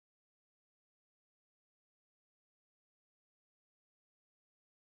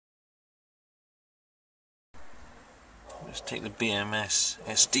Just take the BMS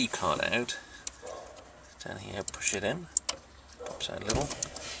SD card out. Down here, push it in. Pops out a little.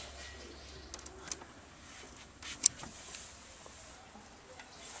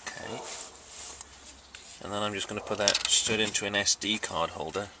 Okay. And then I'm just going to put that straight into an SD card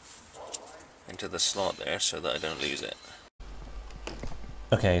holder into the slot there so that I don't lose it.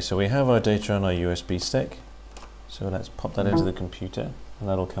 Okay, so we have our data on our USB stick. So let's pop that into the computer and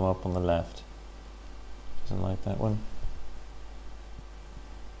that'll come up on the left. Doesn't like that one.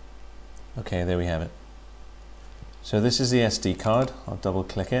 Okay, there we have it. So this is the SD card. I'll double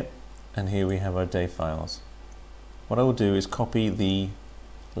click it and here we have our day files. What I will do is copy the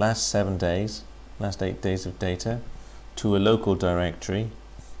last 8 days of data to a local directory.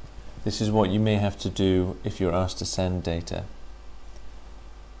 This is what you may have to do if you're asked to send data.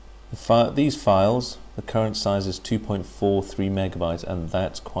 These files, the current size is 2.43 megabytes, and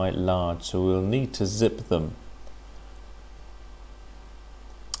that's quite large, so we'll need to zip them.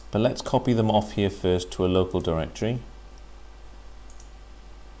 But let's copy them off here first to a local directory.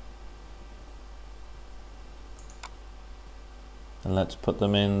 And let's put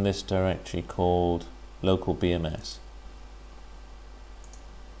them in this directory called local BMS.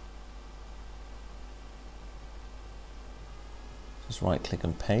 Just right click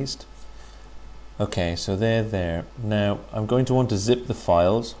and paste. Okay, so they're there. Now I'm going to want to zip the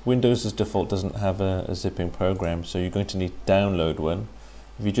files. Windows as default doesn't have a zipping program, so you're going to need to download one.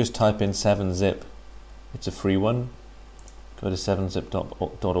 If you just type in 7-zip, it's a free one. Go to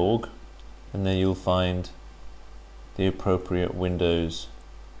 7zip.org and then you'll find the appropriate Windows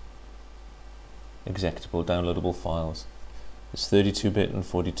executable downloadable files. It's 32-bit and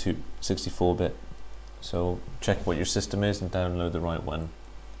 64-bit. So check what your system is and download the right one.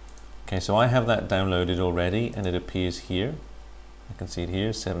 Okay, so I have that downloaded already and it appears here. I can see it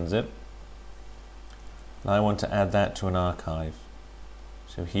here, 7-zip. Now I want to add that to an archive.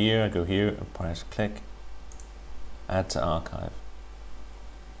 So here, I go here and press click, add to archive.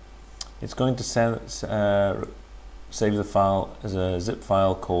 It's going to save the file as a zip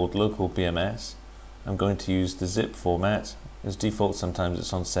file called local BMS. I'm going to use the zip format. As default, sometimes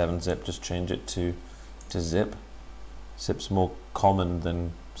it's on 7-zip, just change it to zip. Zip's more common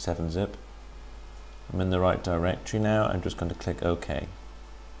than 7-zip. I'm in the right directory now. I'm just going to click OK.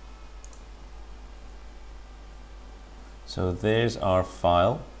 So there's our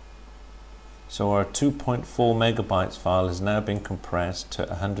file. So our 2.4 megabytes file has now been compressed to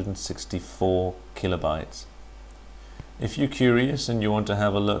 164 kilobytes. If you're curious and you want to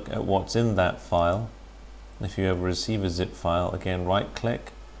have a look at what's in that file, if you ever receive a zip file, again right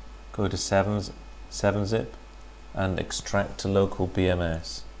click, go to 7-zip and extract to local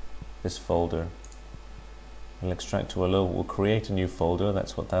BMS, this folder. We'll extract to a local, we'll create a new folder,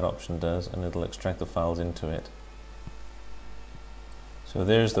 that's what that option does, and it'll extract the files into it. So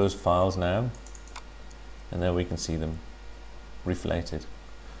there's those files now, and there we can see them reflated.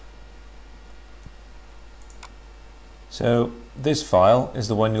 So this file is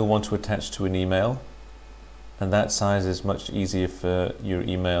the one you'll want to attach to an email, and that size is much easier for your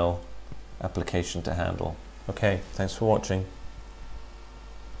email application to handle. Okay, thanks for watching.